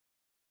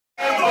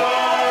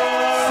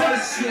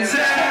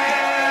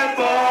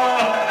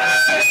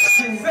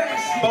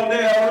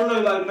Bodega, what it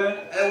look like, man?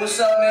 Hey, what's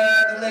up, man?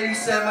 The lady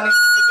said my name is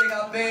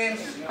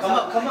BAMZ. Come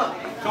up, come up.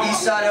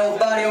 Eastside El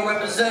Barrio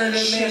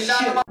representative, man.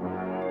 Shout out.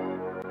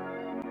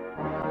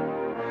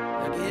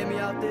 You can hear me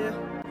out there?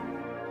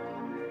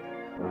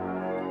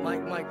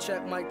 Mic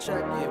check, mic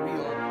check. Yeah, we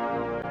on.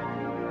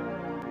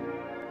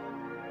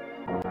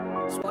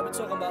 That's why we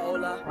talking about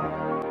Ola.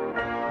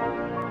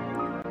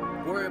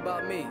 Worry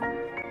about me.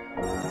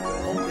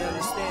 Hope they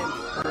understand me.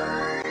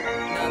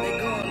 Now they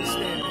gon'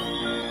 understand me.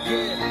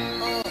 Yeah.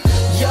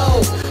 Yo,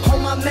 on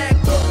my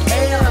MacBook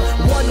Air,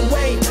 one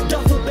way,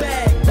 duffel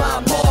bag, by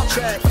Mark.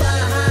 Fly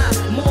high,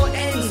 more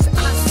ends.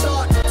 I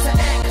start to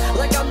act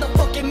like I'm the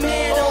fucking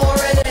man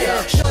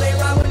already. Sure they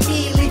ride with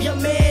me, leave your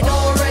man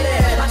already.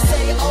 I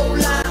say,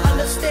 Ola,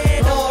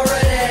 understand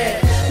already.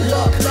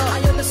 Look,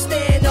 I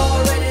understand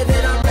already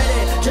that I'm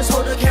ready. Just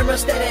hold the camera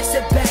steady,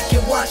 sit back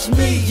and watch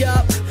me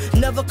up.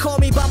 Never call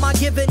me by my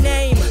given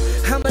name.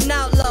 I'm an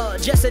outlaw,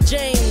 Jesse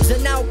James,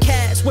 an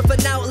outcast with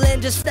an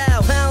outlandish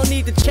style. I don't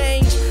need to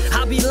change.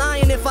 I'll be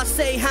lying if I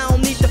say I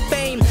don't need the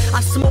fame.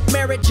 I smoke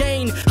Mary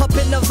Jane up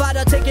in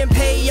Nevada, taking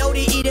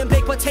peyote, eating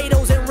baked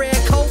potatoes and red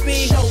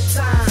Kobe.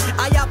 Showtime.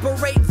 I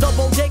operate the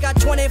Bodega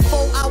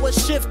 24-hour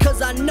shift,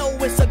 cause I know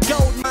it's a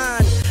gold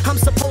mine. I'm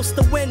supposed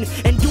to win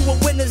and do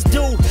what winners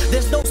do.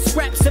 There's no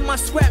scraps in my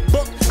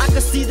scrapbook. I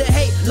can see the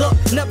hate. Look,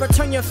 never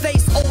turn your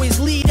face. Always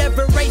lead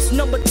every race.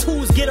 Number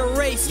twos get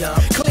erased.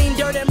 Clean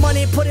dirt and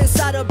money put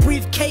inside a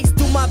briefcase.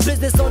 Do my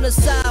business on the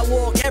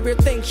sidewalk.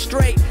 Everything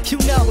straight. You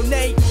know,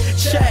 Nate.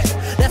 Check.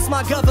 That's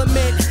my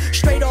government.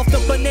 Straight off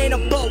the banana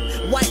boat.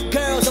 White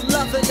girls, I'm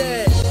loving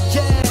it.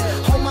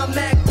 Yeah. On my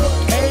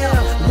MacBook Air.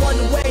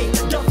 One way.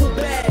 Duffel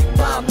bag.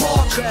 By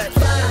Mark. Fly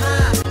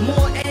high.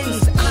 More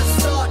ends. I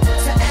start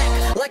to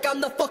act like I'm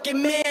the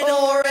fucking man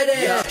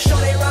already. Sure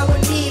they ride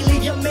with me.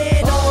 Leave your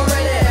man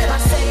already. I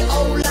say,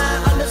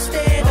 Ola,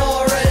 understand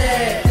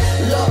already.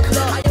 Look,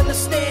 I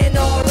understand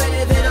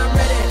already that I'm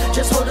ready.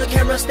 Just hold the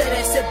camera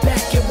steady, sit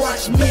back and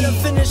watch me. Better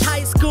finish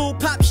high school,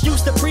 pops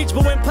used to preach,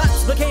 but when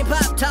pops became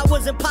pop, it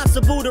was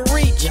impossible to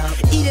reach.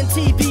 Eating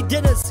TV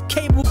dinners,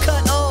 cable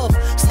cut off,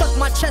 stuck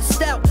my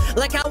chest out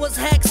like I was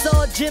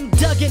Hacksaw Jim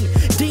Duggan.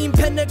 Dean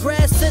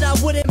Pendergrass said I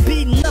wouldn't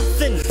be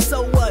nothing.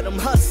 So what? I'm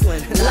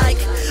hustling. Like,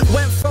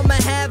 went from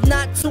a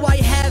have-not to I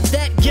have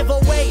that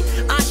giveaway.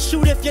 I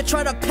shoot if you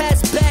try to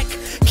pass back.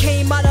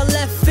 Came out of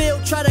left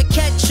field, try to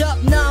catch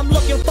up. Now I'm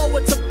looking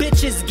forward to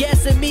bitches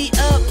gassing me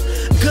up.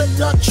 Good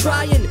luck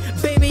trying,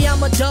 baby,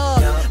 I'm a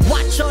dog.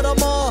 Watch all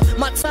them all,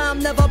 my time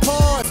never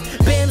pause.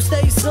 Bam,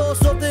 stay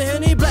sauce off the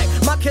Henny Black.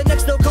 My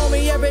connects still call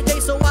me every day,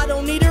 so I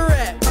don't need a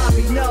rap.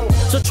 Bobby, no.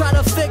 So try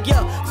to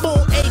figure,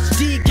 full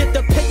HD, get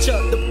the picture,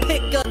 the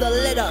pick of the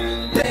litter.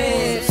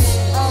 BAMZ,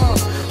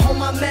 on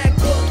my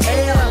MacBook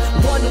Air,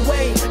 one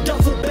way,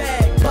 duffel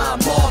bag, by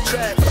Mark.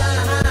 Fly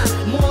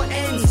high, more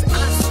ends,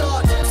 I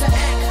start to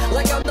act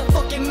like I'm the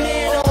fucking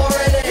man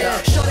already.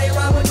 Sure they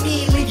ride with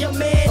me, leave your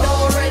man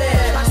already.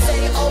 I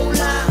say,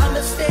 Ola,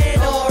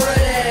 understand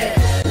already.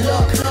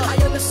 Look, I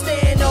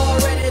understand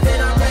already that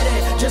I'm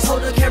ready. Just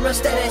hold the camera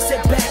steady,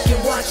 sit back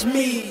and watch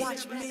me.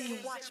 Watch me,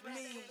 watch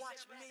me,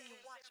 watch me,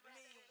 watch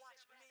me.